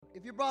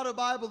If you brought a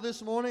Bible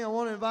this morning, I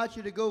want to invite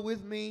you to go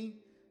with me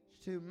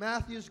to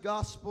Matthew's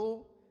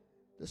Gospel,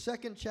 the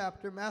second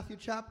chapter, Matthew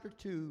chapter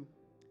 2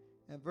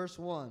 and verse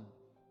 1.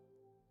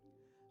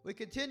 We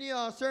continue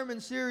our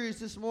sermon series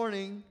this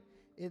morning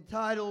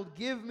entitled,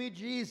 Give Me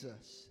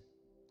Jesus.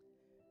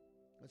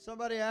 When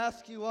somebody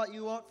asks you what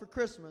you want for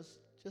Christmas,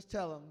 just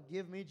tell them,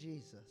 give me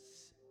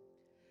Jesus.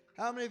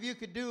 How many of you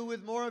could do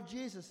with more of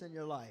Jesus in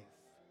your life?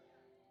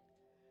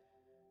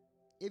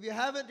 If you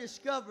haven't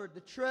discovered the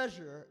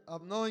treasure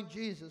of knowing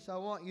Jesus, I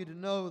want you to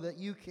know that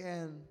you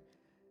can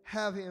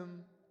have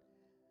Him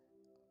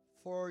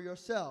for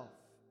yourself.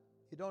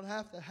 You don't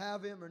have to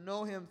have Him or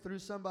know Him through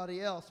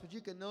somebody else, but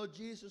you can know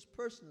Jesus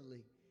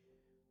personally,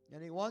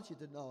 and He wants you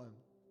to know Him.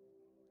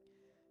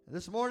 And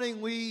this morning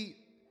we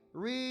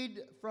read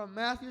from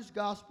Matthew's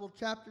Gospel,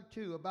 chapter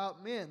 2,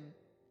 about men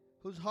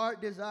whose heart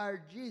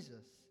desired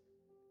Jesus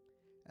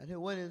and who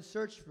went in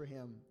search for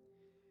Him.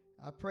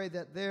 I pray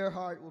that their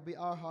heart will be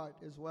our heart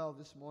as well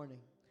this morning.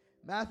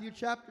 Matthew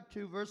chapter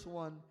 2, verse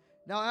 1.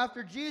 Now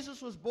after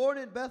Jesus was born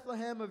in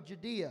Bethlehem of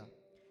Judea,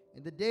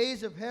 in the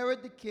days of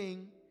Herod the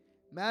king,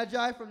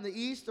 Magi from the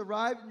east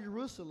arrived in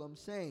Jerusalem,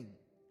 saying,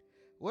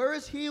 Where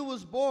is he who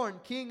was born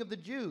King of the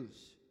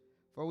Jews?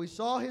 For we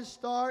saw his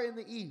star in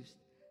the east,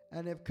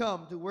 and have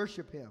come to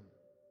worship him.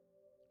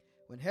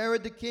 When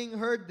Herod the king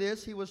heard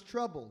this, he was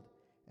troubled,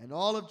 and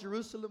all of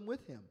Jerusalem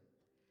with him.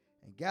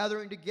 And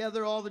gathering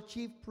together all the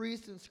chief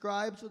priests and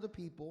scribes of the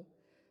people,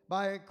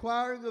 by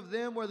inquiring of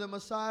them where the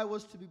Messiah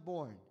was to be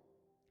born.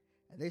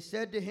 And they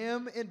said to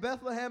him, In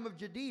Bethlehem of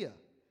Judea,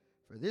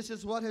 for this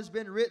is what has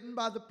been written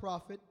by the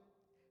prophet,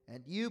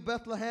 And you,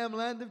 Bethlehem,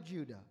 land of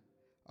Judah,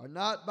 are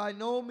by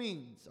no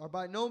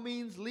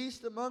means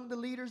least among the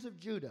leaders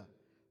of Judah,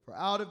 for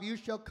out of you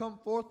shall come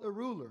forth a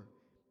ruler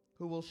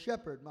who will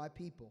shepherd my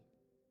people.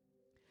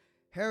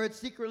 Herod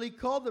secretly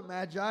called the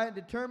Magi and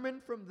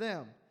determined from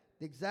them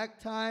the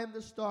exact time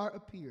the star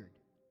appeared.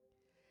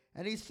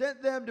 And he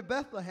sent them to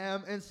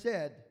Bethlehem and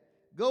said,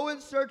 Go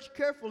and search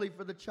carefully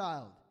for the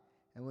child,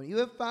 and when you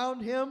have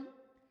found him,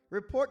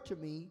 report to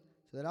me,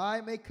 so that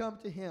I may come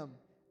to him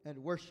and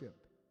worship.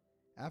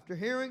 After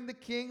hearing the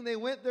king, they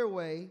went their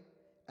way,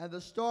 and the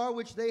star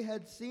which they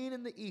had seen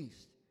in the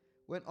east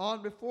went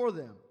on before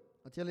them,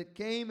 until it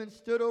came and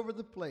stood over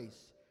the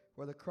place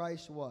where the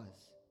Christ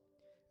was.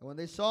 And when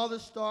they saw the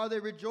star, they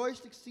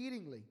rejoiced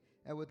exceedingly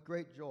and with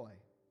great joy.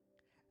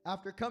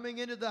 After coming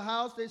into the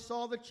house, they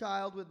saw the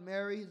child with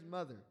Mary his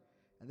mother,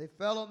 and they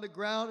fell on the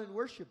ground and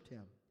worshipped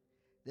him.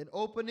 Then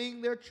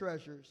opening their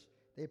treasures,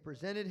 they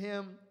presented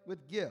him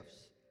with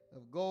gifts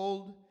of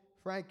gold,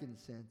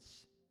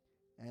 frankincense,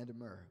 and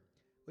myrrh.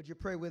 Would you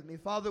pray with me?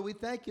 Father, we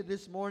thank you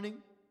this morning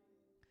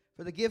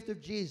for the gift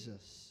of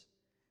Jesus.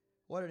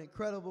 What an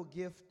incredible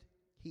gift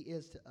he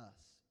is to us.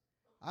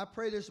 I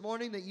pray this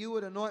morning that you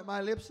would anoint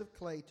my lips of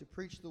clay to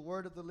preach the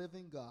word of the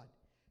living God,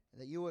 and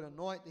that you would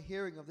anoint the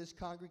hearing of this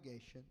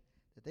congregation,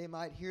 that they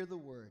might hear the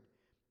word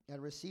and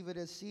receive it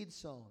as seed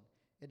sown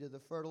into the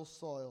fertile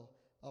soil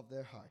of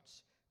their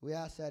hearts. We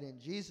ask that in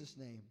Jesus'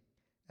 name,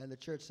 and the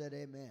church said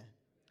amen.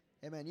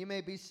 Amen. You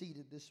may be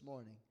seated this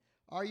morning.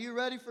 Are you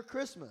ready for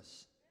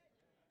Christmas?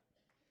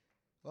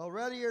 Well,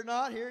 ready or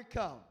not, here it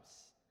comes.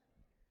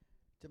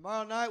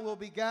 Tomorrow night we'll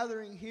be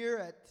gathering here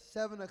at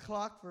 7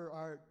 o'clock for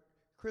our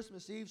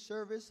Christmas Eve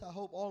service. I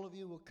hope all of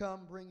you will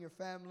come, bring your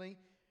family,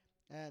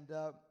 and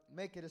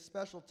make it a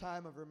special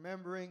time of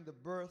remembering the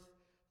birth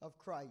of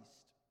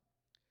Christ.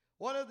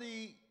 One of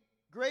the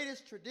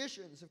greatest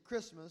traditions of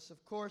Christmas,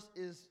 of course,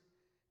 is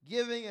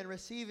giving and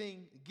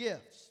receiving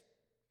gifts.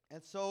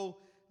 And so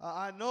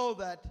I know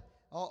that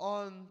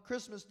on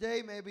Christmas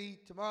Day, maybe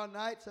tomorrow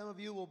night, some of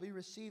you will be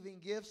receiving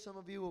gifts. Some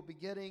of you will be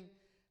getting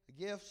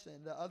gifts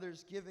and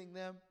others giving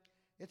them.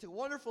 It's a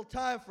wonderful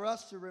time for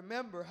us to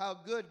remember how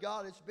good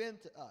God has been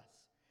to us.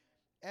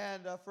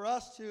 And for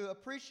us to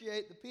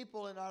appreciate the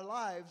people in our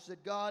lives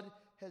that God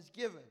has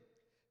given.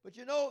 But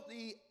you know,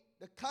 the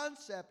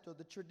concept or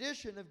the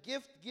tradition of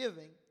gift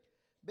giving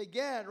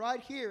began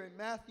right here in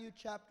Matthew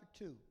chapter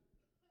 2.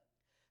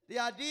 The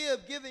idea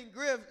of giving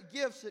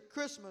gifts at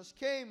Christmas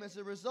came as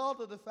a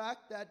result of the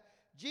fact that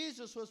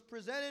Jesus was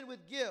presented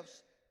with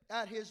gifts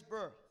at his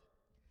birth.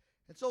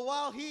 And so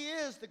while he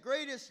is the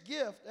greatest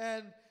gift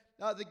and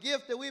the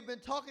gift that we've been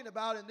talking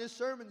about in this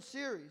sermon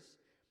series,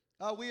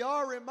 we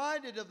are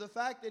reminded of the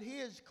fact that he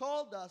has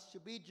called us to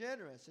be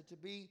generous and to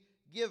be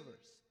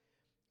givers.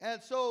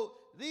 And so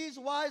these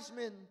wise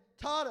men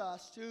taught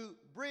us to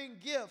bring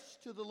gifts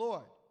to the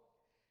Lord.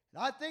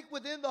 And I think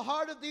within the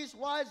heart of these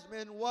wise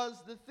men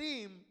was the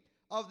theme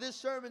of this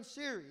sermon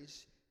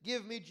series,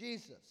 Give Me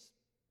Jesus.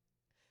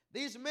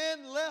 These men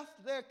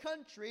left their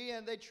country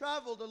and they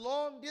traveled a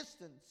long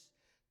distance,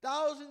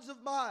 thousands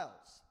of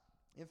miles.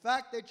 In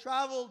fact, they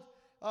traveled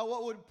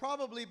what would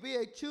probably be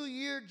a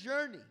 2-year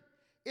journey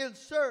in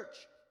search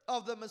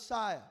of the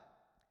Messiah.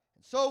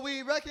 And so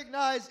we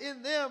recognize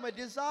in them a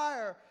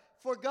desire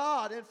for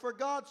God and for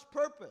God's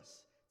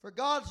purpose, for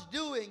God's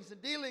doings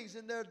and dealings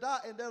in their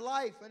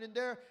life and in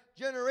their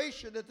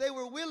generation, that they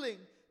were willing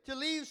to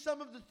leave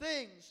some of the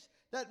things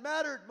that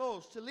mattered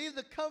most, to leave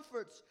the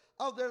comforts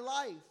of their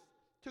life,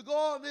 to go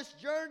on this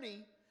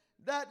journey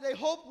that they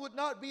hoped would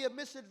not be a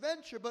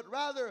misadventure, but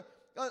rather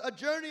a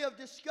journey of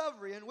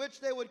discovery in which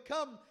they would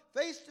come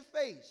face to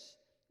face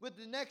with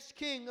the next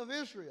king of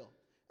Israel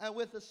and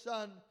with the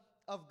Son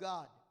of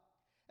God.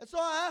 And so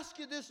I ask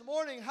you this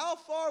morning, how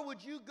far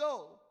would you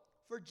go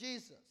for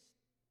Jesus?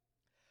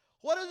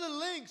 What are the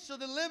lengths or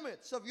the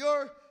limits of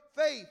your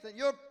faith and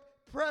your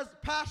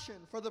passion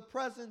for the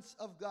presence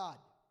of God?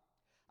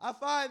 I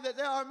find that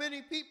there are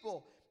many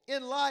people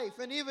in life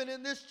and even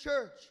in this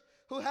church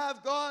who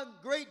have gone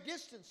great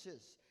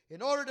distances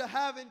in order to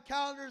have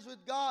encounters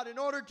with God, in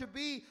order to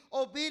be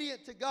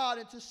obedient to God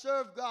and to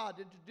serve God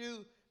and to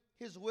do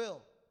His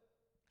will.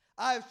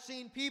 I've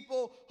seen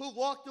people who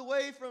walked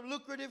away from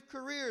lucrative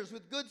careers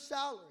with good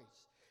salaries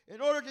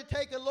in order to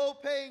take a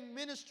low-paying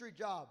ministry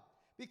job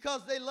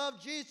because they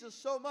loved Jesus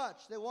so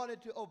much they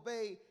wanted to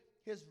obey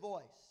His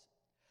voice.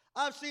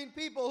 I've seen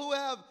people who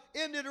have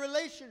ended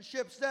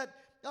relationships that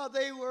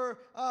they were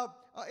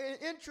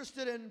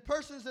interested in,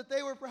 persons that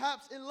they were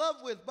perhaps in love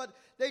with, but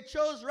they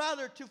chose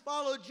rather to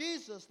follow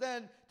Jesus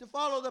than to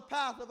follow the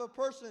path of a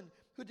person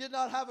who did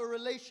not have a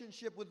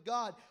relationship with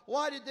God.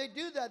 Why did they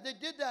do that? They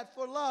did that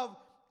for love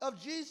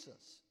of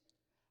Jesus.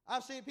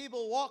 I've seen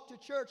people walk to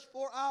church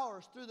 4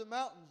 hours through the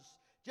mountains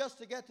just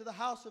to get to the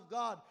house of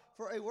God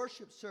for a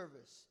worship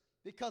service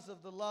because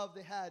of the love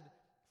they had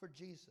for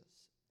Jesus.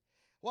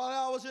 While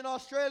I was in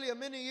Australia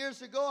many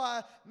years ago,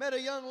 I met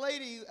a young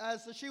lady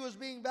as she was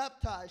being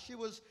baptized. She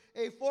was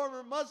a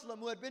former Muslim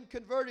who had been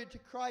converted to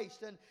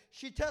Christ, and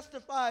she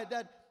testified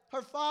that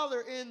her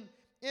father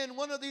in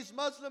one of these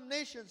Muslim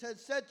nations had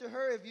said to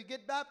her, if you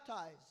get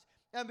baptized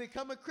and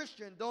become a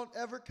Christian, don't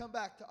ever come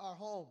back to our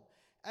home.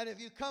 And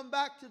if you come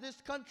back to this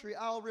country,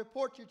 I'll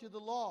report you to the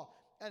law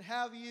and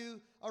have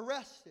you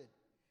arrested.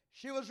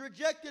 She was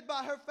rejected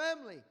by her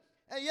family,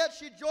 and yet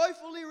she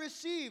joyfully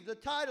received the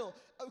title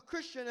of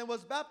Christian and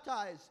was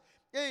baptized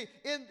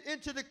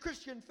into the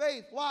Christian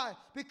faith. Why?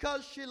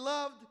 Because she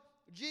loved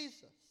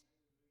Jesus.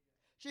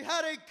 She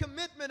had a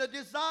commitment, a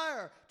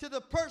desire to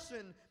the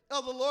person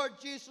of the Lord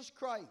Jesus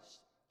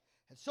Christ.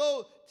 And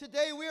so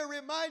today we are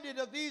reminded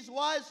of these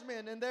wise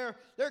men and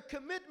their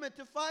commitment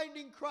to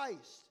finding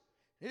Christ.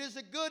 It is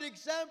a good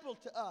example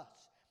to us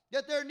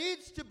that there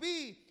needs to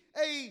be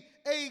a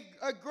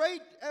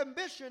great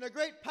ambition, a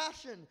great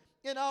passion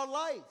in our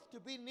life to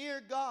be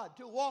near God,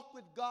 to walk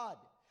with God,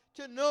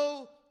 to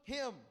know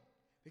Him.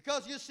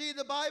 Because you see,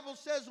 the Bible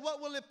says,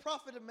 what will it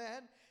profit a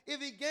man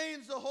if he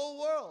gains the whole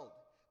world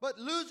but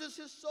loses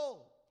his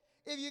soul?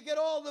 If you get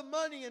all the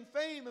money and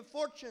fame and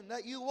fortune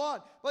that you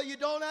want, but you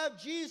don't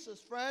have Jesus,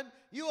 friend,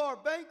 you are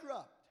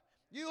bankrupt.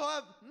 You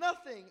have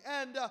nothing.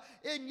 And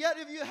yet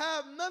if you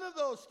have none of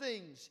those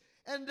things,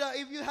 and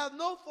if you have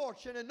no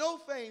fortune and no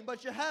fame,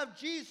 but you have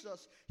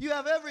Jesus, you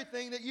have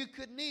everything that you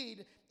could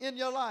need in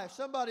your life.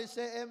 Somebody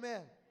say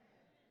amen.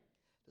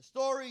 The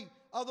story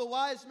of the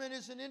wise men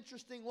is an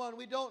interesting one.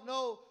 We don't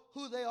know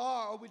who they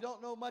are, or we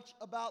don't know much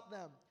about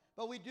them.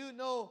 But we do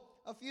know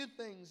a few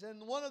things.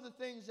 And one of the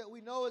things that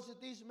we know is that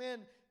these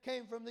men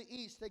came from the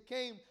east. They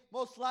came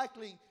most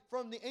likely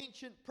from the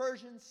ancient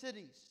Persian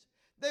cities.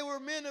 They were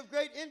men of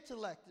great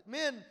intellect,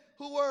 men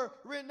who were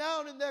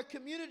renowned in their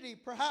community,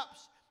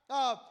 perhaps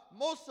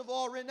most of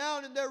all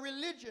renowned in their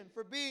religion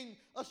for being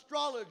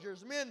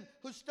astrologers, men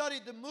who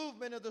studied the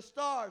movement of the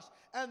stars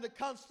and the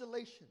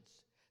constellations.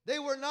 They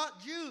were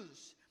not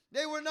Jews.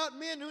 They were not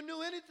men who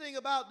knew anything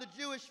about the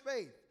Jewish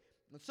faith.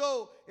 And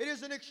so it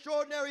is an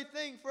extraordinary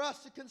thing for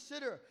us to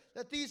consider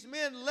that these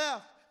men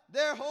left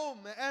their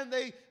home and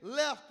they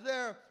left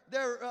their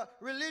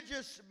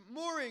religious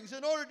moorings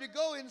in order to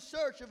go in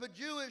search of a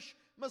Jewish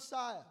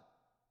Messiah.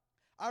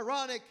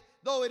 Ironic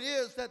though it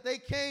is that they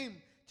came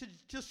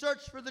to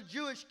search for the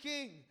Jewish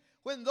king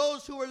when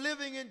those who were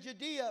living in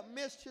Judea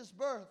missed his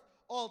birth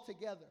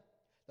altogether.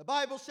 The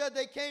Bible said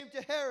they came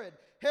to Herod.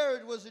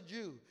 Herod was a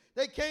Jew.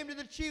 They came to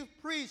the chief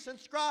priests and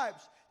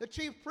scribes. The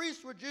chief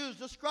priests were Jews.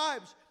 The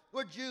scribes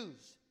were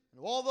Jews.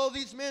 And although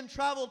these men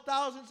traveled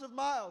thousands of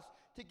miles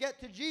to get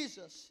to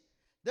Jesus,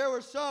 there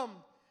were some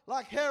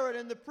like Herod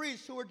and the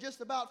priests who were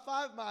just about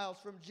 5 miles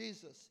from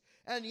Jesus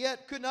and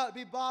yet could not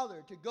be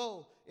bothered to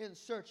go in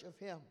search of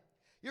him.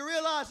 You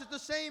realize that the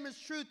same is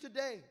true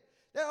today.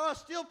 There are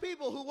still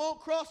people who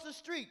won't cross the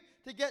street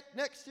to get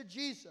next to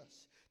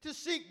Jesus, to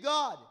seek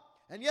God.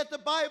 And yet the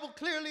Bible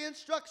clearly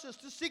instructs us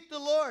to seek the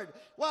Lord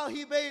while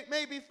He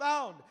may be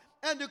found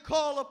and to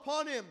call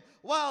upon Him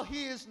while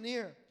He is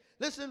near.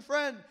 Listen,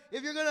 friend,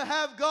 if you're going to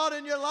have God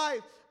in your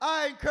life,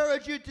 I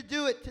encourage you to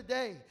do it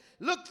today.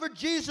 Look for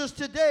Jesus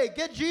today.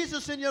 Get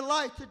Jesus in your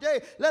life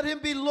today. Let Him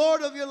be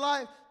Lord of your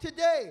life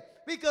today,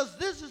 because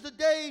this is the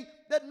day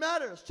that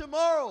matters.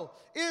 Tomorrow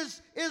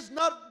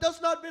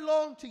does not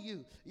belong to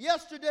you.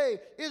 Yesterday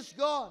is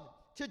gone.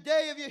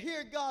 Today, if you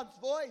hear God's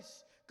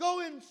voice,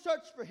 go and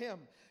search for Him.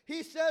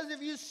 He says,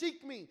 if you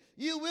seek me,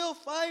 you will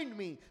find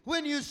me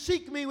when you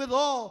seek me with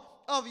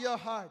all of your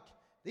heart.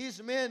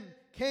 These men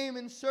came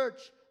in search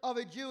of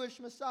a Jewish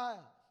Messiah,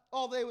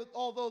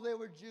 although they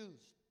were Jews.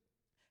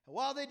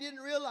 While they didn't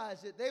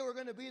realize it, they were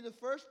going to be the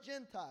first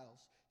Gentiles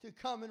to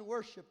come and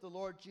worship the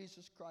Lord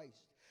Jesus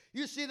Christ.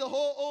 You see, the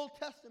whole Old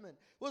Testament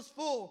was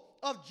full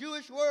of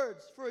Jewish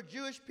words for a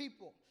Jewish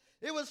people.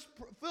 It was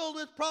filled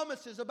with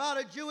promises about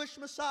a Jewish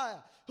Messiah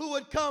who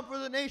would come for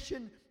the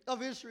nation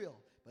of Israel.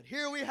 But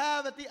here we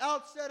have at the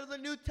outset of the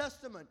New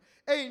Testament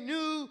a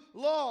new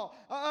law,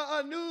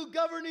 a new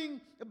governing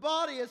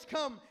body has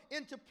come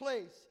into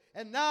place.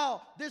 And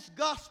now this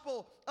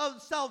gospel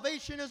of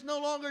salvation is no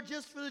longer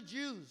just for the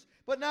Jews,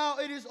 but now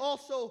it is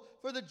also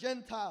for the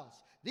Gentiles.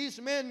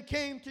 These men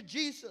came to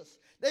Jesus.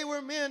 They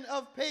were men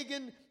of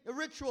pagan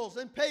rituals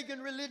and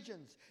pagan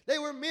religions. They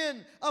were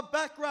men of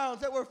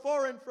backgrounds that were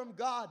foreign from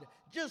God,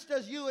 just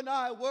as you and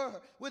I were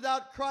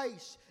without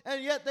Christ.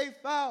 And yet they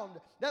found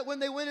that when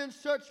they went in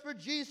search for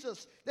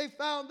Jesus, they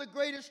found the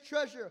greatest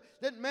treasure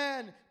that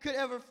man could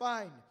ever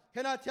find.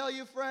 Can I tell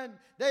you, friend,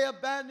 they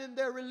abandoned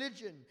their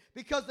religion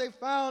because they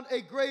found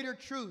a greater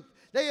truth.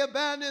 They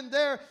abandoned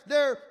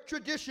their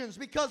traditions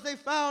because they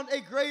found a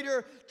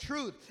greater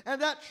truth.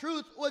 And that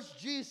truth was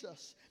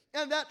Jesus.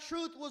 And that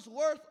truth was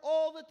worth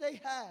all that they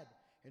had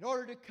in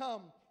order to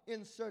come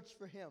in search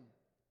for him.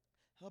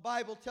 The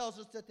Bible tells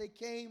us that they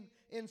came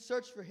in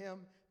search for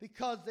him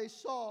because they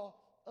saw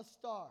a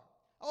star.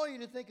 I want you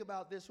to think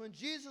about this. When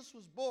Jesus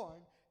was born,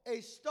 a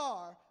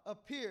star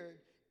appeared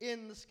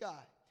in the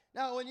sky.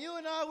 Now, when you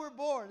and I were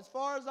born, as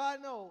far as I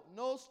know,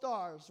 no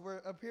stars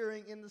were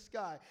appearing in the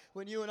sky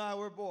when you and I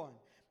were born.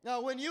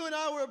 Now, when you and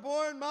I were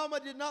born, Mama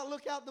did not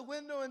look out the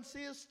window and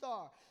see a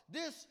star.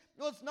 This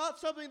was not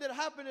something that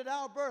happened at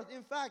our birth.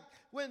 In fact,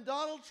 when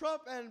Donald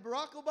Trump and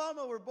Barack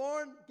Obama were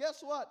born,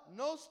 guess what?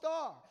 No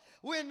star.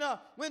 When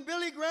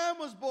Billy Graham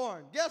was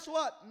born, guess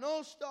what?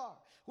 No star.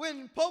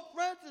 When Pope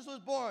Francis was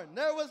born,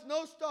 there was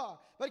no star.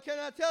 But can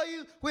I tell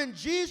you, when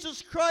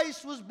Jesus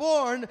Christ was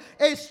born,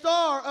 a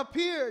star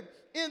appeared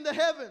in the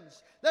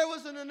heavens. There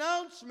was an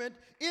announcement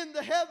in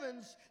the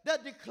heavens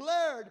that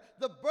declared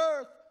the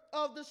birth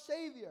of the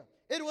Savior.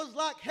 It was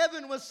like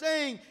heaven was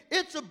saying,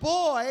 it's a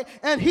boy,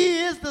 and he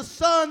is the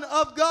Son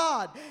of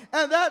God.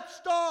 And that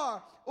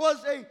star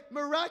was a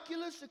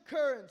miraculous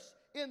occurrence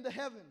in the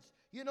heavens.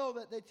 You know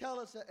that they tell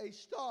us that a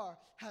star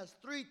has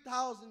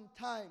 3,000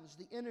 times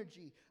the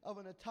energy of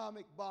an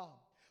atomic bomb.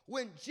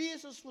 When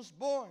Jesus was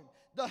born,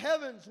 the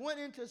heavens went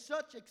into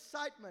such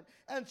excitement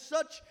and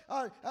such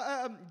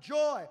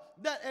joy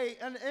that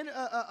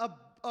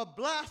a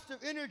blast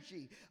of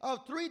energy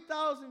of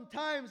 3,000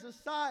 times the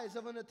size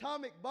of an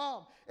atomic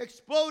bomb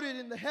exploded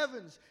in the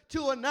heavens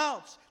to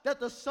announce that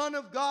the Son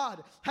of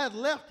God had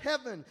left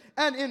heaven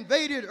and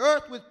invaded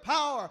earth with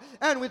power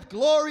and with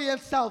glory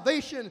and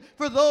salvation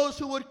for those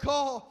who would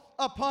call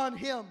upon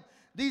him.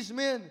 These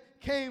men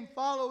came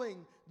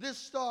following this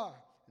star.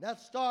 That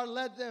star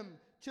led them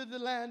to the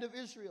land of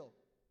Israel.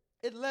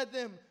 It led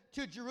them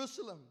to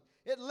Jerusalem.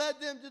 It led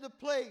them to the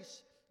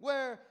place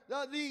where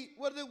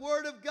the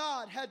Word of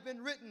God had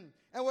been written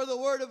and where the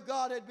Word of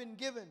God had been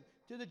given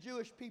to the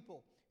Jewish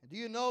people. And do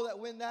you know that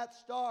when that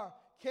star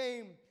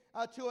came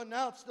to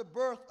announce the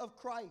birth of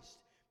Christ,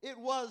 it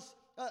was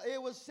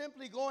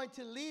simply going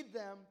to lead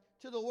them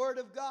to the Word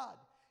of God.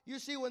 You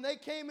see, when they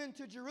came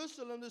into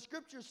Jerusalem, the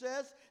Scripture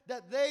says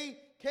that they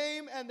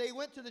came and they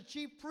went to the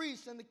chief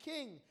priests and the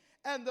king.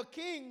 And the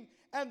king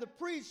and the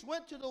priests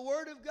went to the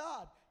Word of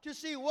God to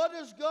see what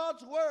does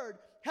God's Word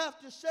have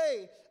to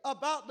say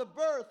about the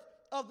birth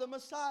of the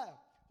Messiah.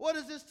 What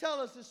does this tell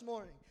us this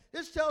morning?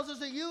 This tells us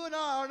that you and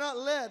I are not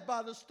led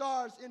by the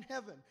stars in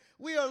heaven.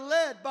 We are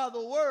led by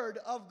the Word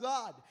of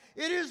God.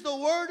 It is the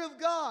Word of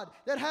God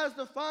that has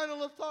the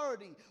final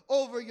authority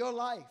over your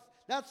life.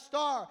 That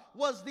star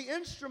was the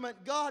instrument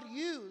God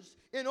used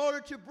in order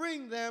to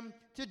bring them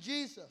to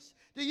Jesus.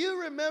 Do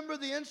you remember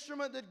the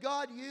instrument that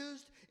God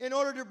used in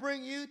order to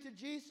bring you to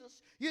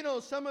Jesus? You know,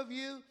 some of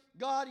you,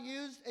 God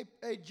used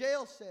a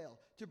jail cell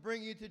to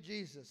bring you to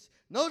Jesus.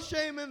 No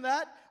shame in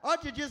that.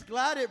 Aren't you just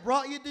glad it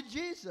brought you to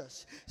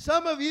Jesus?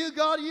 Some of you,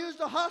 God used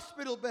a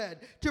hospital bed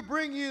to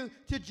bring you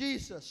to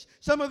Jesus.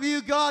 Some of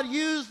you, God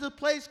used the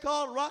place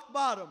called Rock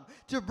Bottom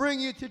to bring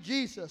you to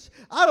Jesus.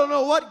 I don't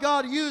know what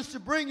God used to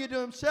bring you to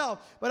himself,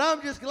 but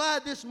I'm just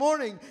glad this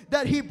morning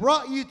that he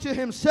brought you to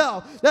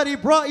himself, that he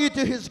brought you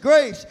to his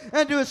grace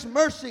and to his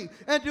mercy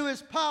and to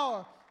his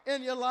power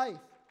in your life.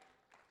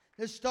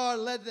 This star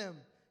led them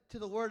to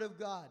the Word of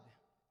God,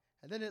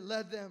 and then it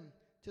led them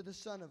to the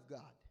Son of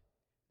God.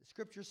 The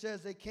Scripture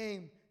says they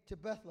came to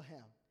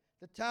Bethlehem,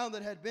 the town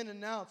that had been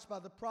announced by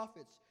the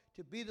prophets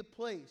to be the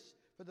place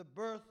for the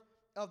birth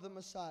of the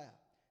Messiah.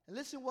 And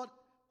listen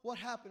what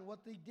happened,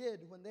 what they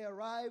did when they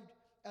arrived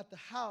at the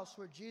house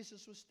where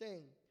Jesus was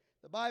staying.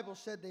 The Bible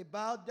said they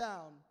bowed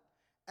down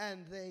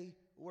and they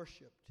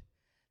worshiped.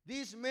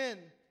 These men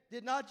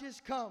did not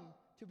just come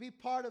to be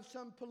part of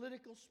some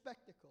political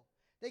spectacle.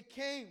 They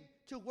came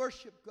to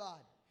worship God.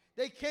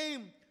 They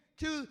came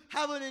to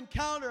have an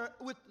encounter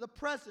with the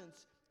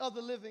presence of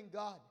the living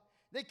God.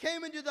 They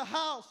came into the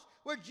house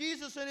where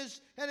Jesus and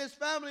his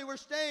family were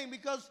staying,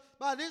 because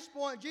by this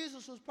point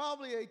Jesus was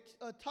probably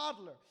a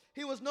toddler.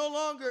 He was no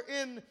longer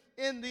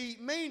in the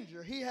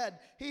manger. He had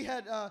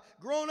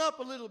grown up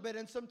a little bit,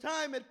 and some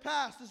time had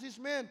passed as these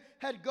men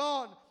had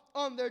gone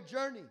on their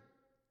journey.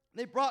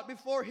 They brought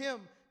before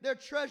him their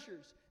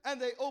treasures, and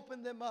they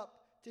opened them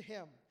up to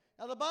him.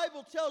 Now the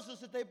Bible tells us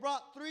that they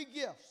brought 3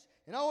 gifts.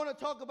 And I want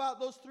to talk about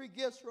those 3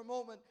 gifts for a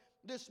moment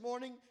this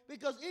morning,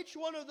 because each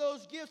one of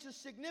those gifts is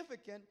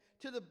significant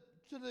to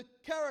the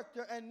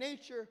character and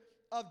nature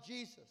of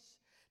Jesus.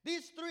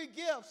 These 3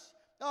 gifts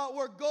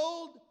were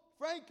gold,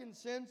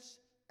 frankincense,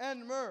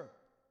 and myrrh.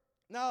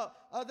 Now,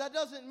 that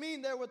doesn't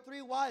mean there were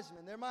 3 wise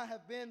men. There might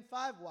have been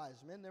 5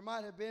 wise men. There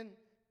might have been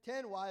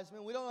 10 wise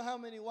men. We don't know how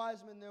many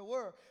wise men there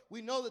were.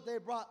 We know that they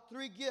brought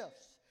 3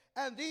 gifts.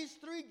 And these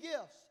 3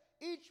 gifts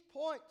each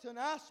point to an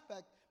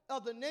aspect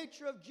of the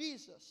nature of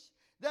Jesus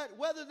that,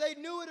 whether they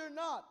knew it or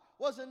not,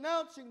 was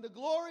announcing the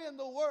glory and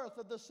the worth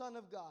of the Son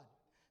of God.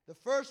 The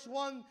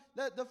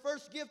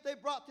first gift they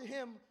brought to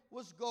him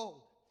was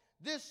gold.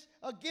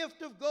 A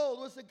gift of gold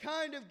was the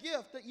kind of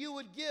gift that you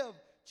would give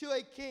to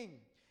a king.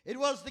 It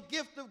was the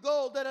gift of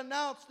gold that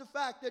announced the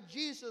fact that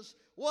Jesus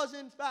was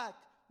in fact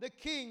the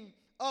King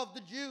of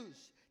the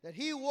Jews, that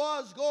he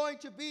was going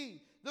to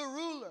be the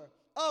ruler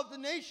of the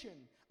nation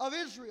of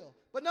Israel.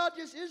 But not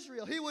just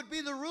Israel, he would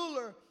be the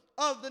ruler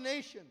of the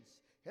nations.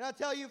 Can I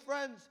tell you,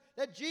 friends,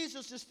 that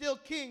Jesus is still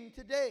king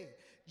today?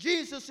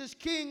 Jesus is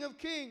King of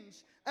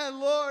kings and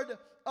Lord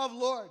of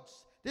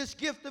lords. This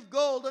gift of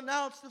gold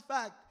announced the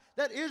fact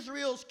that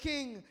Israel's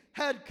king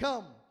had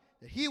come,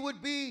 that he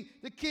would be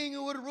the king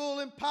who would rule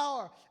in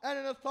power and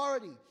in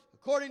authority,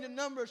 according to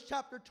Numbers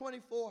chapter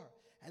 24,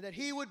 and that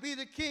he would be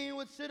the king who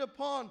would sit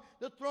upon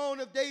the throne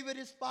of David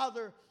his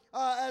father,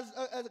 as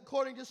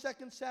according to 2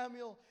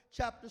 Samuel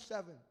chapter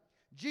 7.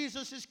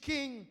 Jesus is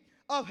King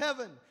of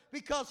heaven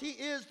because he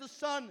is the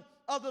Son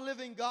of the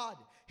living God.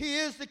 He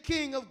is the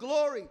King of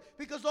glory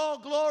because all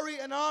glory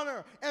and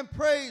honor and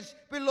praise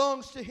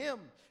belongs to him.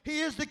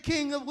 He is the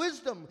King of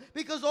wisdom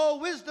because all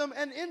wisdom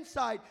and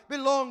insight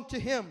belong to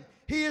him.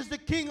 He is the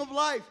King of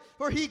life,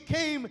 for he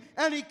came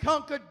and he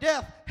conquered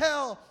death,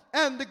 hell,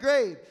 and the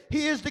grave.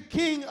 He is the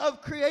King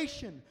of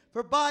creation,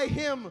 for by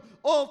him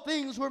all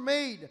things were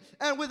made,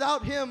 and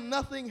without him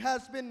nothing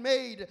has been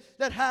made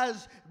that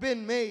has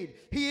been made.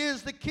 He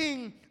is the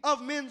King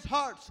of men's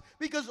hearts,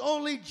 because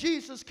only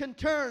Jesus can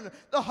turn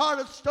the heart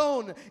of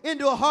stone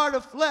into a heart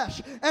of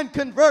flesh and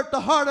convert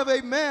the heart of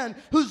a man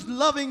who's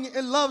loving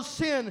and loves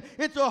sin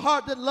into a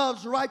heart that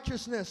loves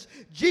righteousness.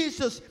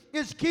 Jesus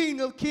is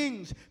King of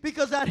kings,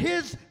 because at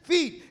his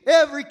feet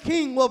every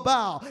king will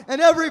bow,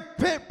 and every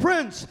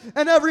prince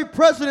and every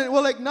president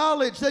will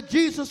acknowledge that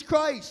Jesus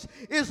Christ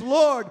is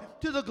Lord,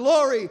 to the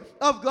glory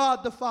of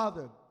God the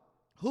Father.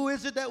 Who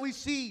is it that we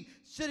see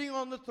sitting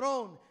on the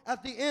throne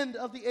at the end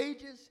of the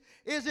ages?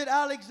 Is it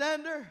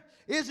Alexander?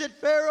 Is it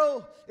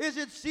Pharaoh? Is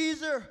it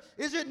Caesar?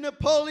 Is it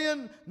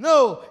Napoleon?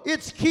 No,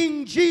 it's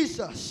King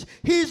Jesus.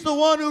 He's the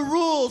one who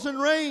rules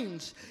and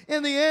reigns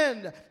in the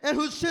end, and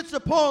who sits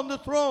upon the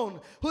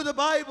throne, who the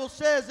Bible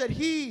says that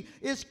he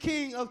is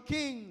King of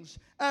kings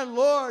and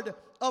Lord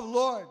of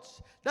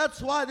lords.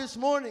 That's why this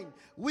morning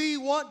we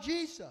want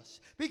Jesus,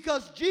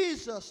 because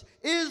Jesus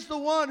is the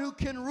one who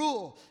can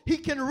rule. He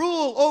can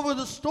rule over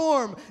the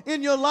storm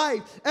in your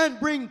life and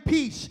bring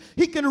peace.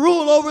 He can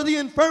rule over the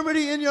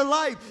infirmity in your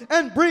life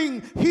and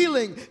bring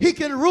healing. He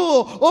can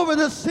rule over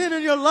the sin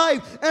in your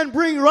life and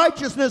bring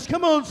righteousness.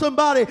 Come on,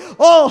 somebody.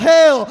 All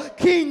hail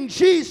King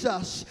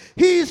Jesus.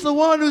 He's the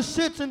one who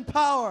sits in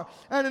power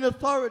and in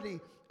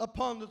authority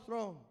upon the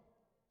throne.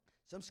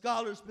 Some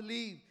scholars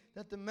believe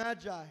that the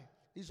Magi,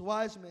 these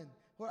wise men,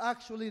 were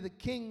actually the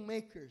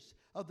kingmakers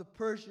of the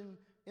Persian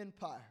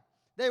Empire.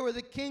 They were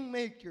the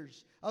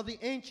kingmakers of the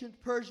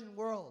ancient Persian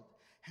world.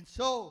 And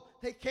so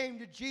they came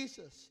to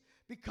Jesus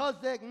because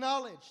they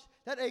acknowledged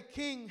that a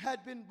king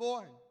had been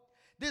born.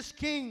 This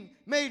king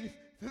made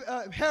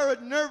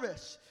Herod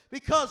nervous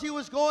because he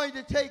was going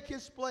to take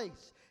his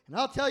place. And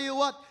I'll tell you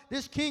what,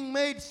 this king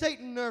made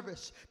Satan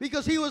nervous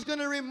because he was going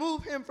to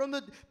remove him from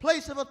the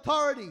place of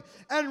authority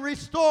and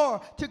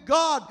restore to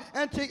God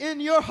and to in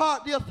your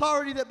heart the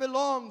authority that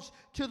belongs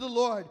to the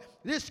Lord.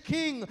 This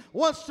king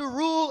wants to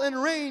rule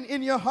and reign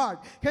in your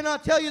heart. Can I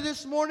tell you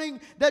this morning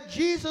that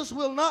Jesus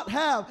will not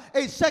have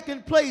a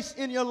second place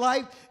in your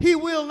life? He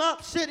will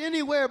not sit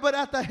anywhere but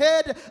at the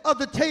head of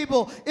the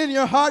table in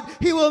your heart.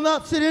 He will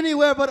not sit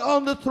anywhere but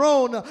on the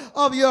throne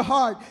of your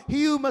heart.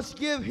 You must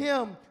give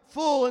him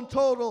full and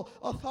total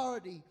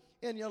authority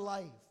in your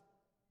life.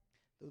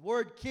 The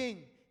word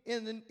king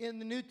in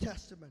the New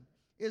Testament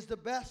is the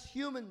best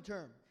human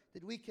term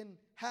that we can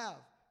have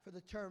for the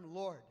term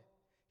Lord.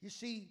 You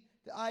see,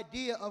 the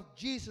idea of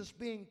Jesus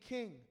being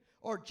king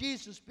or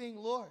Jesus being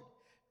Lord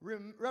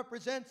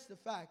represents the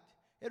fact,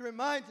 it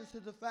reminds us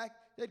of the fact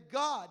that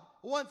God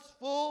wants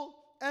full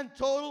and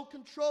total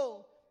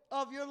control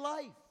of your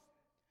life.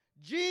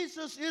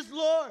 Jesus is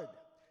Lord.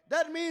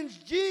 That means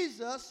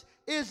Jesus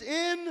is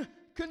in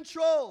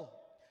control.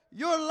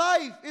 Your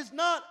life is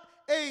not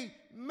a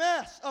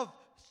mess of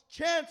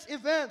chance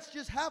events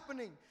just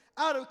happening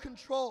out of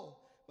control.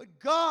 But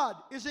God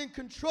is in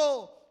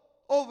control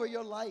over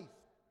your life.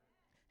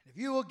 If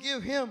you will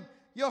give Him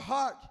your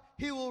heart,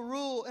 He will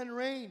rule and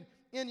reign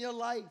in your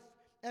life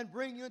and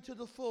bring you into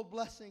the full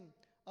blessing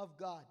of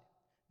God.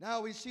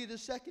 Now we see the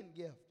second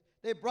gift.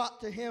 They brought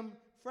to Him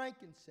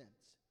frankincense.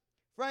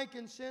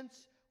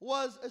 Frankincense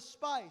was a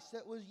spice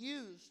that was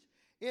used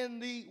in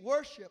the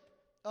worship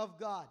of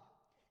God.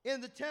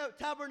 In the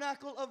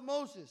tabernacle of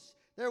Moses,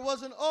 there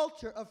was an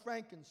altar of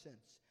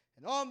frankincense.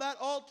 And on that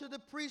altar, the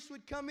priest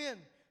would come in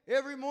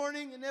every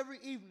morning and every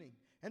evening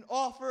and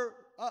offer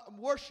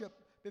worship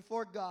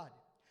before God.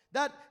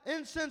 That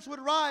incense would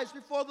rise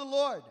before the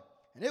Lord,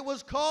 and it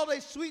was called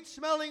a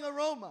sweet-smelling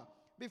aroma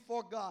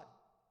before God.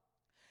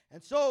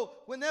 And so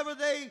whenever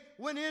they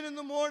went in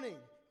the morning,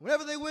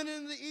 whenever they went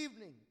in the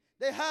evening,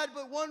 they had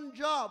but one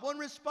job, one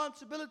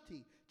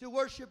responsibility, to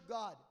worship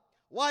God.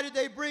 Why did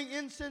they bring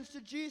incense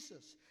to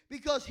Jesus?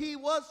 Because He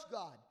was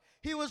God.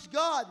 He was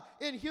God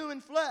in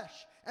human flesh,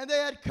 and they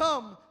had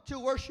come to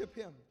worship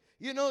Him.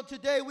 You know,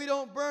 today we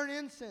don't burn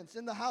incense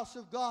in the house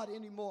of God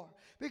anymore,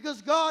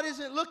 because God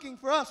isn't looking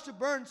for us to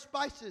burn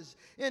spices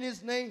in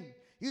His name.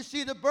 You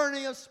see, the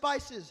burning of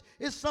spices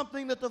is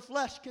something that the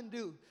flesh can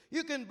do.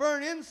 You can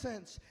burn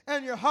incense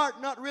and your heart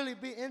not really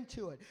be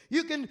into it.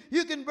 You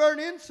can burn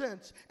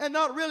incense and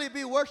not really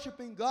be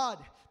worshiping God.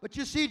 But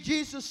you see,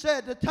 Jesus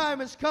said the time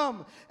has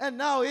come, and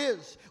now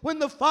is, when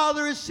the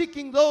Father is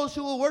seeking those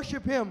who will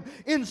worship Him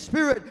in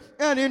spirit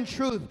and in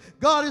truth.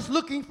 God is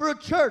looking for a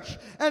church,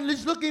 and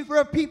He's looking for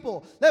a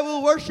people that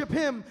will worship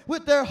Him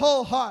with their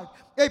whole heart.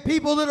 A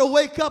people that will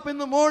wake up in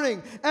the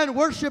morning and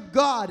worship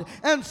God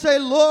and say,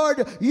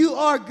 Lord, You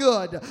are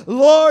good.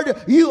 Lord,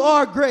 You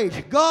are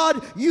great.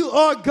 God, You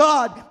are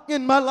God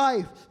in my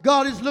life.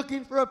 God is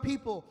looking for a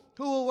people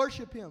who will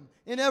worship Him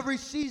in every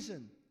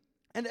season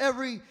and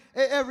every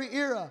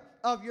era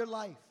of your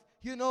life.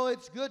 You know,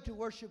 it's good to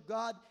worship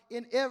God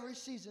in every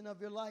season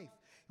of your life.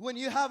 When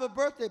you have a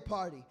birthday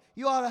party,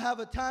 you ought to have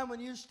a time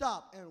when you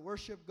stop and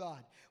worship God.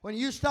 When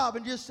you stop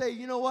and just say,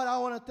 you know what, I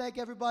want to thank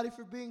everybody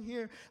for being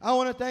here. I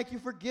want to thank You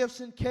for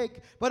gifts and cake.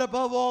 But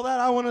above all that,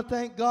 I want to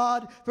thank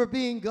God for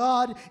being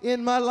God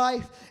in my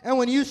life. And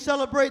when you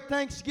celebrate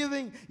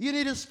Thanksgiving, you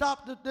need to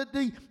stop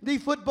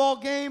the football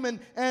game and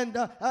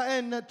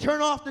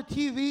turn off the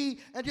TV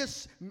and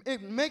just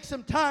make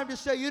some time to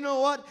say, you know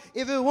what,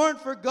 if it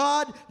weren't for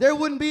God, there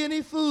wouldn't be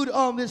any food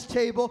on this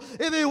table.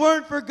 If it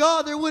weren't for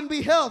God, there wouldn't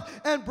be health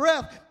and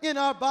breath in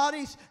our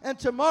bodies. And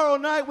tomorrow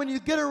night, when you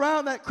get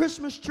around that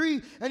Christmas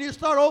tree and you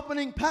start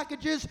opening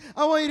packages,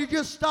 I want you to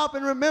just stop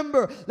and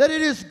remember that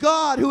it is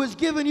God who has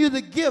given you the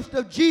gift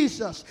of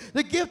Jesus,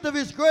 the gift of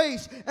His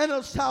grace and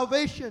of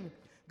salvation.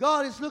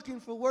 God is looking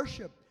for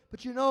worship.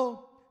 But you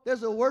know,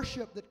 there's a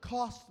worship that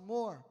costs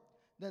more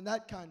than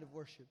that kind of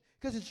worship.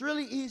 Because it's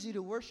really easy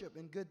to worship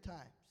in good times.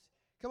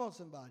 Come on,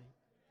 somebody.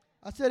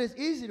 I said it's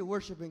easy to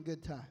worship in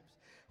good times.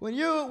 When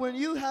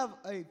you have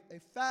a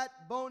fat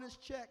bonus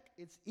check,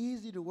 it's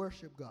easy to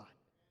worship God.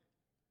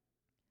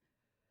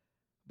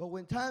 But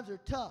when times are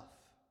tough,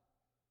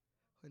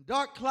 when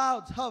dark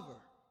clouds hover,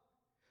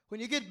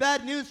 when you get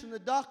bad news from the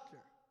doctor,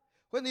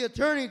 when the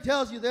attorney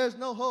tells you there's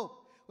no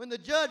hope, when the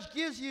judge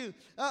gives you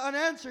an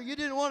answer you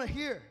didn't want to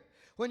hear,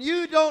 when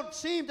you don't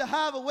seem to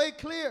have a way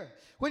clear,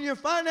 when your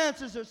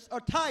finances are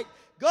tight,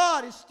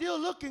 God is still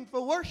looking for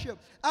worship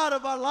out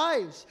of our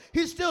lives.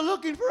 He's still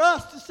looking for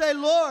us to say,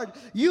 Lord,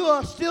 You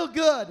are still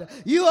good.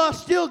 You are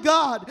still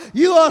God.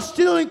 You are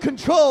still in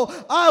control.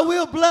 I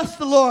will bless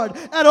the Lord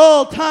at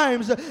all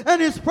times,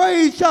 and His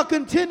praise shall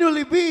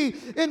continually be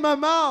in my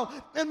mouth,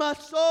 and my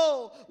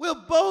soul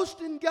will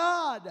boast in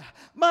God.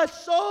 My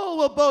soul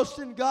will boast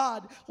in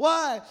God.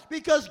 Why?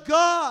 Because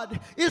God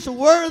is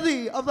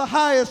worthy of the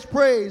highest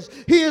praise.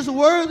 He is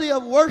worthy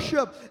of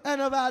worship and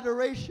of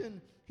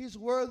adoration. He's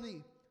worthy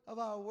of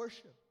our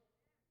worship.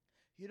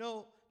 You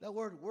know, that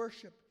word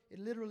worship, it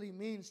literally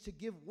means to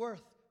give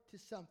worth to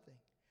something.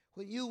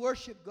 When you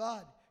worship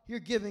God, you're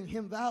giving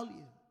Him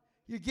value.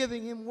 You're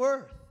giving Him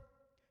worth.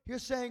 You're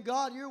saying,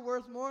 God, You're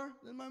worth more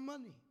than my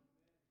money.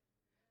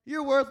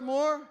 You're worth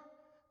more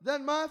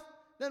than my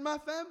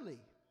family.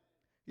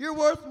 You're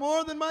worth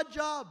more than my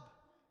job.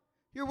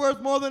 You're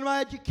worth more than my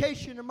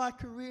education or my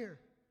career.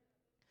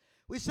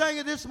 We sang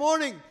it this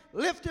morning.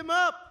 Lift Him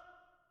up.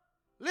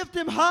 Lift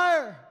Him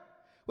higher.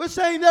 We're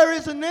saying there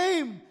is a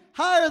name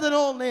higher than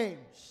all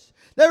names.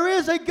 There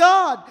is a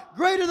God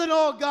greater than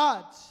all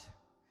gods.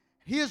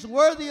 He is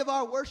worthy of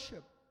our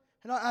worship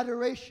and our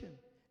adoration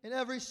in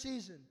every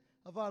season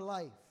of our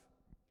life.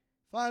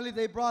 Finally,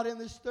 they brought in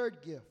this third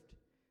gift.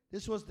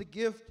 This was the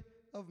gift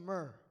of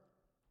myrrh.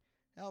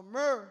 Now,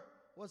 myrrh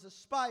was a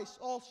spice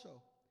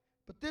also,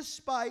 but this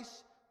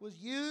spice was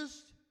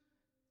used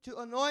to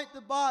anoint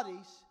the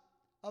bodies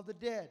of the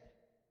dead.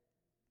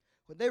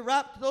 When they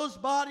wrapped those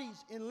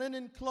bodies in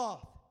linen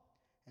cloth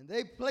and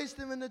they placed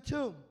them in the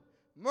tomb,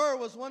 myrrh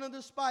was one of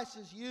the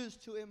spices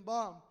used to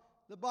embalm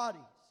the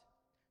bodies.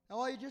 Now, I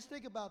want you to just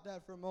think about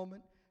that for a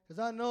moment, because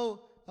I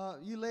know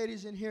you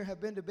ladies in here have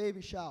been to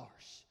baby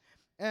showers.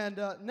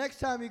 And next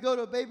time you go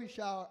to a baby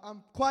shower,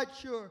 I'm quite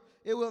sure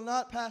it will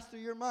not pass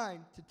through your mind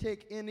to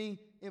take any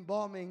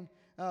embalming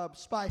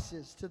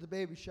spices to the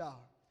baby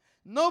shower.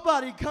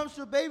 Nobody comes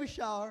to a baby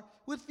shower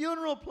with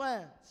funeral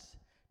plans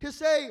to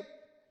say,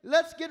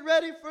 let's get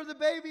ready for the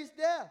baby's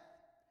death.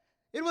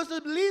 It was the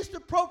least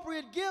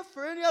appropriate gift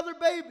for any other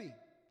baby,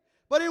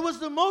 but it was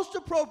the most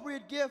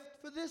appropriate gift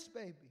for this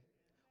baby.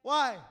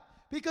 Why?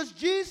 Because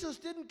Jesus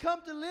didn't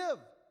come to live.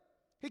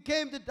 He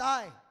came to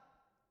die.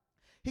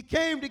 He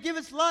came to give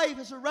his life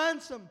as a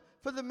ransom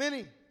for the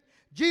many.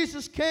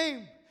 Jesus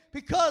came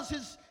because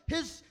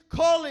his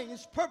calling,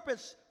 his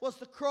purpose was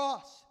the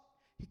cross.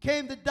 He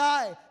came to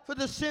die for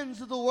the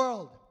sins of the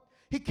world.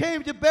 He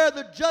came to bear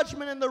the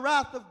judgment and the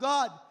wrath of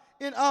God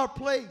in our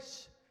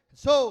place.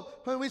 So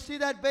when we see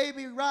that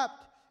baby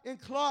wrapped in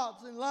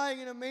cloths and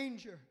lying in a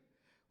manger,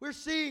 we're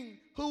seeing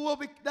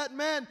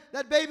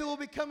that baby will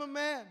become a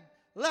man,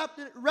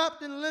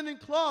 wrapped in linen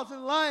cloths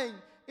and lying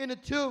in a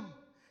tomb.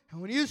 And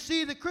when you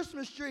see the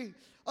Christmas tree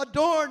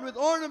adorned with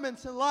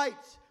ornaments and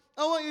lights,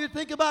 I want you to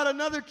think about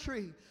another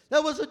tree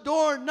that was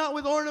adorned not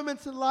with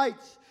ornaments and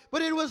lights,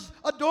 but it was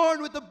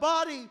adorned with the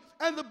body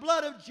and the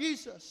blood of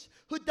Jesus,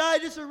 who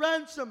died as a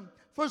ransom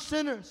for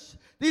sinners.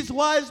 These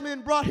wise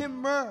men brought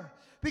him myrrh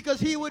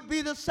because he would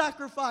be the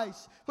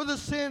sacrifice for the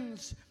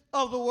sins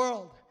of the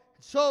world.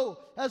 So,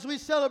 as we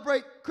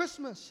celebrate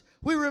Christmas,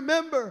 we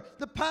remember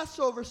the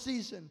Passover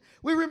season.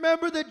 We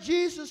remember that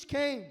Jesus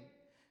came.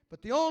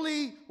 But the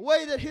only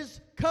way that his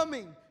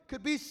coming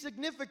could be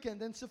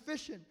significant and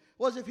sufficient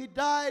was if he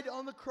died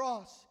on the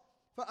cross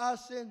for our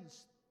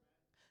sins.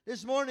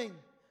 This morning,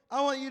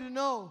 I want you to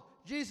know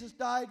Jesus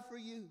died for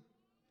you.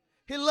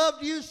 He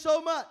loved you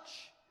so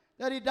much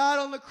that he died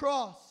on the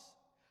cross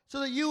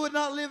so that you would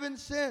not live in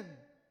sin,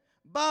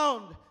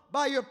 bound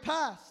by your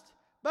past,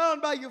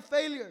 bound by your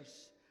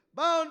failures,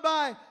 bound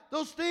by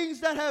those things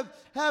that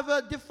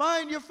have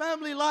defined your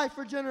family life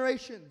for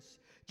generations.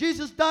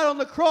 Jesus died on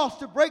the cross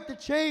to break the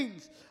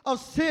chains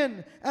of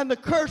sin and the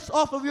curse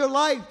off of your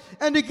life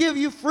and to give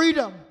you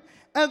freedom.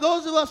 And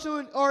those of us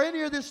who are in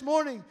here this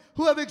morning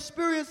who have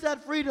experienced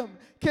that freedom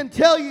can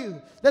tell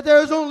you that there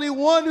is only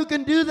one who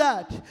can do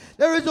that.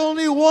 There is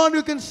only one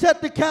who can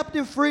set the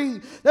captive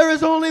free. There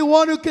is only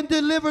one who can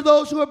deliver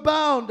those who are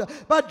bound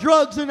by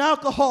drugs and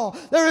alcohol.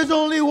 There is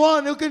only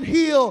one who can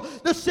heal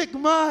the sick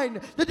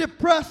mind, the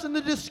depressed and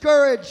the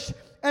discouraged.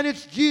 And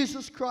it's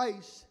Jesus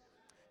Christ.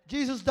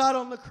 Jesus died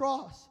on the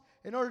cross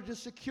in order to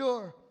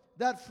secure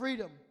that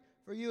freedom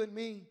for you and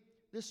me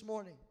this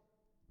morning.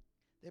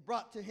 They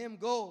brought to him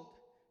gold,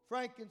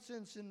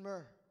 frankincense, and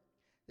myrrh.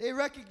 They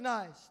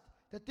recognized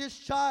that this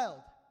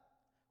child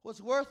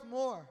was worth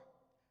more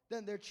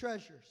than their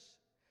treasures.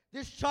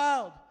 This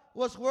child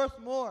was worth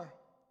more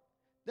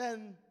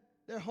than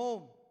their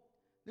home.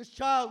 This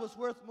child was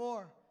worth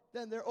more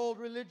than their old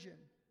religion.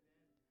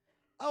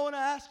 I want to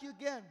ask you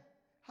again,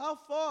 how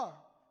far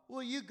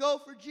will you go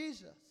for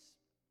Jesus?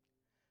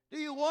 Do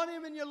you want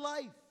him in your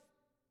life?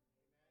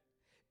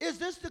 Is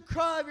this the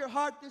cry of your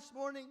heart this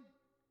morning?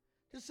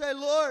 To say,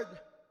 Lord,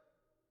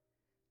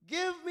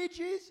 give me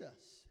Jesus.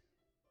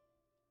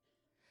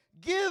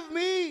 Give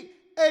me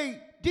a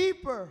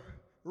deeper,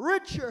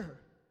 richer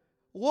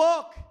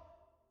walk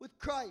with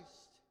Christ.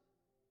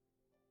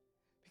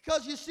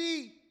 Because you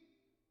see,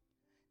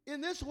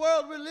 in this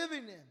world we're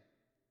living in,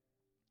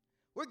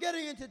 we're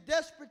getting into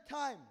desperate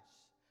times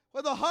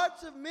where the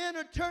hearts of men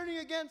are turning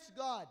against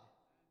God.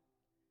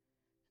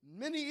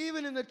 Many,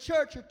 even in the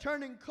church, are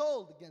turning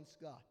cold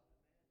against God.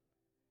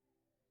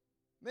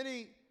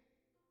 Many,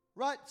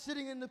 right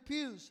sitting in the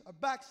pews, are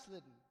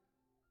backslidden.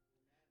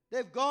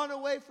 They've gone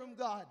away from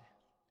God.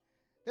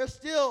 They're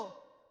still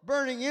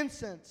burning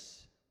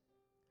incense.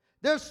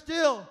 They're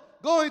still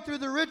going through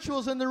the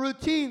rituals and the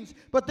routines,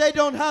 but they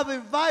don't have a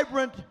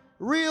vibrant,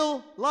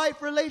 real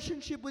life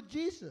relationship with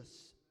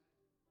Jesus.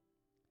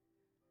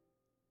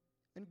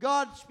 And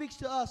God speaks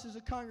to us as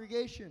a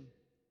congregation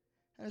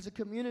and as a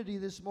community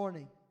this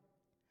morning.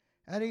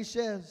 And he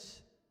says,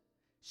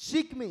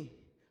 seek me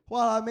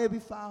while I may be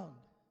found.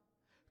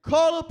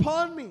 Call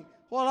upon me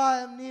while I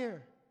am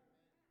near.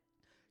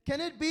 Can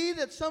it be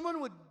that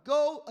someone would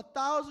go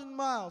 1,000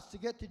 miles to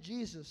get to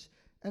Jesus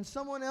and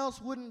someone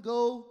else wouldn't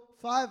go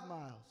 5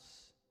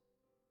 miles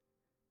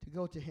to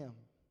go to him?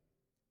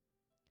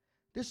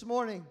 This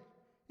morning,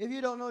 if you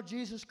don't know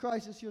Jesus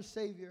Christ as your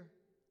Savior,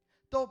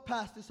 don't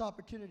pass this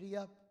opportunity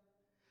up.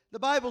 The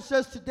Bible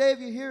says today, if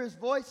you hear his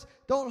voice,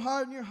 don't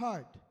harden your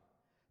heart.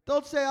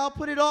 Don't say, I'll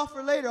put it off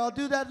for later. I'll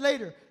do that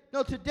later.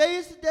 No, today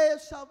is the day of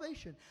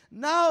salvation.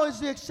 Now is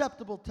the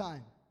acceptable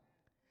time.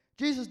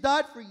 Jesus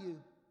died for you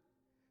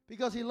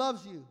because he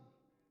loves you.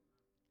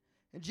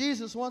 And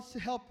Jesus wants to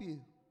help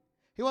you.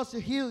 He wants to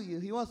heal you.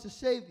 He wants to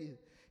save you.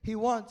 He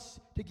wants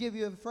to give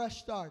you a fresh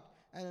start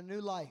and a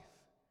new life.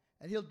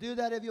 And he'll do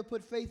that if you'll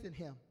put faith in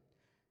him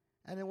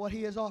and in what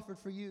he has offered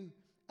for you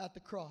at the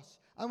cross.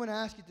 I'm going to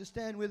ask you to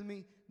stand with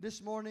me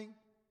this morning.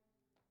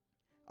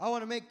 I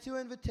want to make 2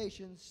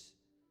 invitations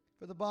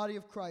for the body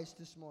of Christ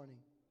this morning.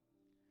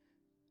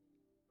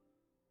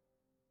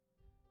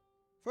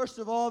 First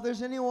of all, if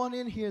there's anyone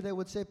in here that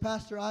would say,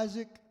 Pastor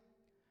Isaac,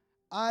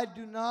 I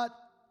do not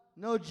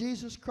know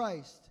Jesus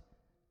Christ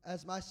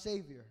as my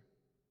Savior.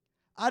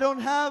 I don't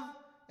have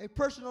a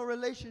personal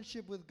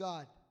relationship with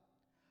God.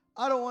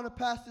 I don't want to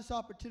pass this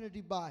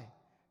opportunity by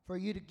for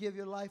you to give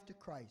your life to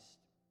Christ.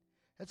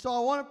 And so I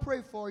want to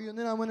pray for you, and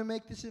then I'm going to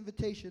make this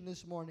invitation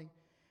this morning.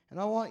 And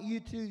I want you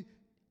to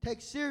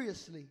take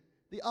seriously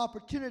the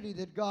opportunity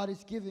that God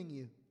is giving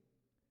you.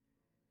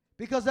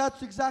 Because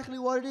that's exactly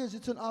what it is.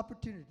 It's an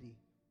opportunity.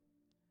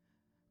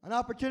 An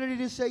opportunity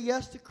to say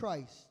yes to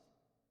Christ.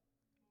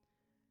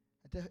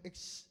 And to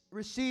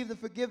receive the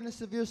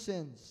forgiveness of your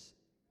sins.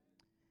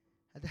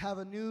 And to have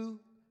a new,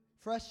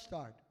 fresh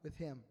start with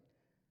Him.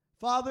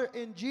 Father,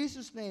 in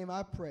Jesus' name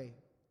I pray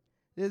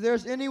that if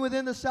there's any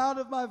within the sound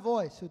of my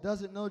voice who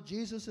doesn't know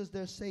Jesus as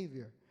their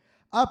Savior,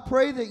 I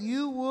pray that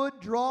you would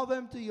draw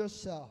them to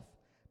yourself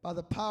by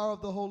the power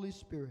of the Holy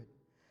Spirit.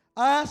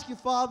 I ask you,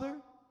 Father,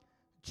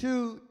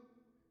 to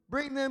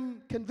bring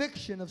them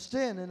conviction of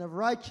sin and of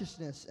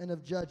righteousness and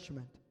of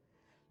judgment.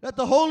 Let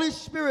the Holy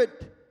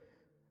Spirit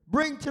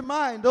bring to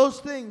mind those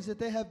things that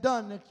they have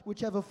done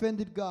which have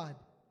offended God.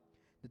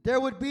 That there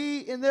would be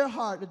in their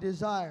heart a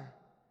desire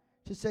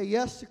to say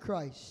yes to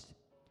Christ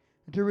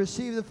and to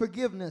receive the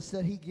forgiveness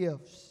that He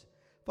gives.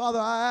 Father,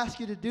 I ask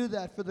you to do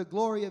that for the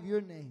glory of your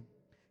name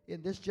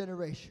in this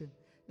generation.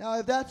 Now,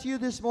 if that's you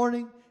this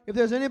morning, if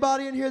there's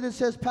anybody in here that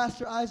says,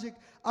 Pastor Isaac,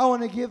 I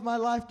want to give my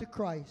life to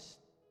Christ.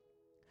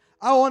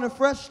 I want a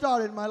fresh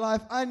start in my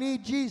life. I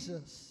need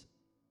Jesus.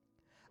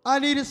 I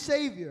need a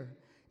Savior.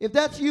 If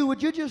that's you,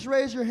 would you just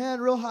raise your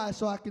hand real high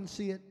so I can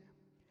see it?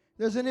 If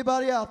there's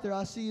anybody out there,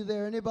 I see you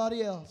there.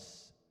 Anybody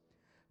else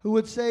who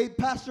would say,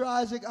 Pastor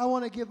Isaac, I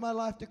want to give my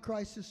life to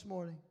Christ this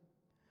morning.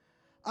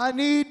 I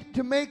need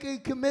to make a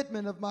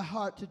commitment of my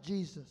heart to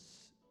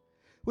Jesus.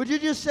 Would you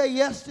just say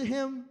yes to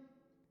Him?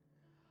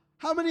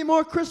 How many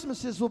more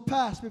Christmases will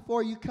pass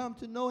before you come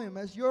to know Him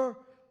as your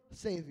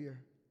Savior,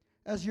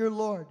 as your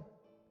Lord?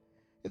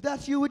 If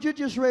that's you, would you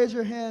just raise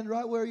your hand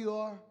right where you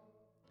are?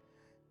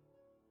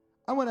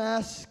 I'm going to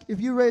ask, if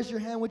you raise your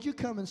hand, would you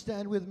come and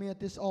stand with me at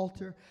this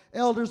altar?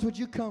 Elders, would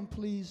you come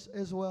please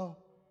as well?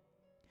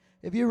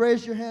 If you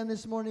raise your hand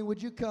this morning,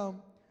 would you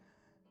come?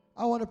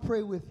 I want to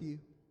pray with you.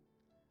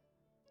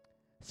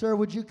 Sir,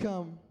 would you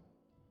come?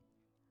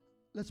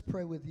 Let's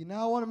pray with you.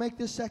 Now I want to make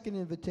this second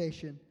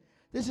invitation.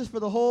 This is for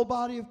the whole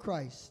body of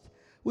Christ.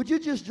 Would you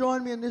just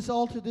join me in this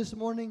altar this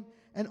morning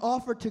and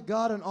offer to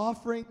God an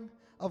offering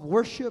of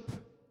worship?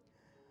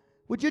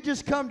 Would you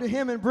just come to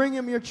Him and bring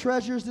Him your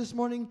treasures this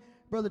morning?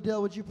 Brother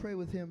Dale, would you pray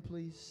with him,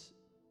 please?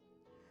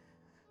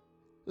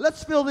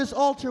 Let's fill this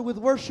altar with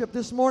worship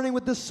this morning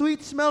with the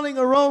sweet-smelling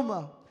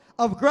aroma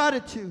of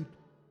gratitude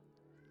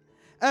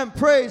and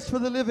praise for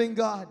the living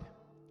God.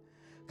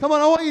 Come on,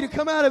 I want you to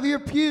come out of your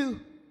pew.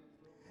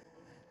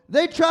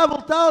 They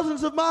traveled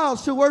thousands of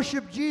miles to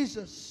worship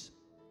Jesus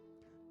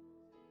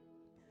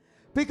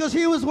because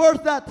He was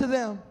worth that to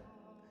them.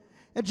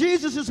 And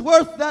Jesus is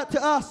worth that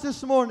to us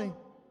this morning.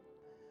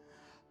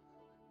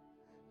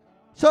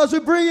 So as we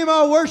bring Him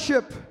our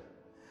worship,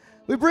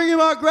 we bring Him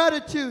our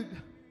gratitude.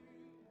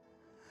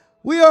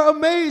 We are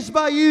amazed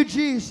by you,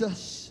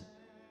 Jesus.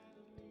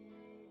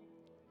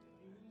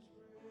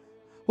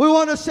 We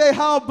want to say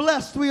how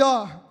blessed we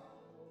are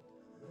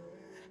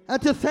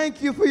and to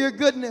thank you for your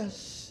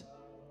goodness,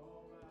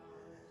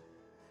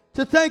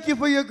 to thank you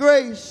for your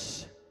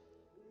grace.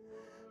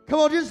 Come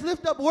on, just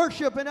lift up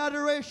worship and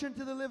adoration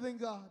to the living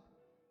God.